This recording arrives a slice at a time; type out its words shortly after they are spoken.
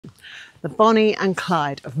the Bonnie and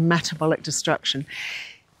Clyde of metabolic destruction.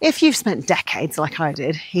 If you've spent decades, like I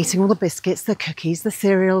did, eating all the biscuits, the cookies, the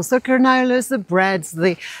cereals, the granolas, the breads,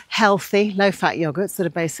 the healthy, low-fat yogurts that are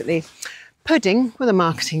basically pudding with a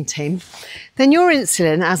marketing team, then your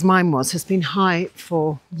insulin, as mine was, has been high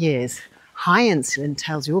for years. High insulin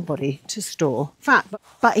tells your body to store fat.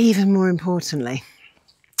 But even more importantly,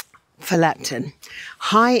 for leptin,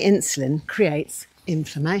 high insulin creates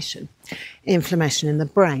inflammation. Inflammation in the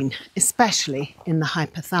brain, especially in the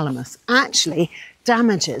hypothalamus, actually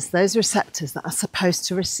damages those receptors that are supposed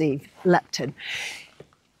to receive leptin.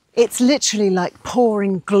 It's literally like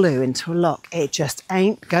pouring glue into a lock. It just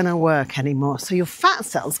ain't gonna work anymore. So your fat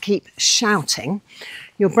cells keep shouting.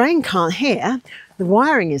 Your brain can't hear. The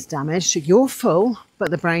wiring is damaged. You're full,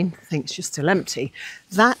 but the brain thinks you're still empty.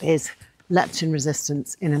 That is leptin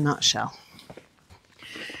resistance in a nutshell.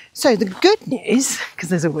 So the good news, because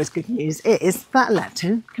there's always good news, is that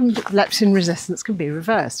leptin resistance can be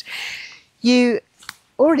reversed. You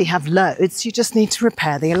already have loads, you just need to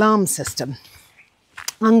repair the alarm system,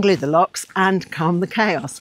 unglue the locks and calm the chaos.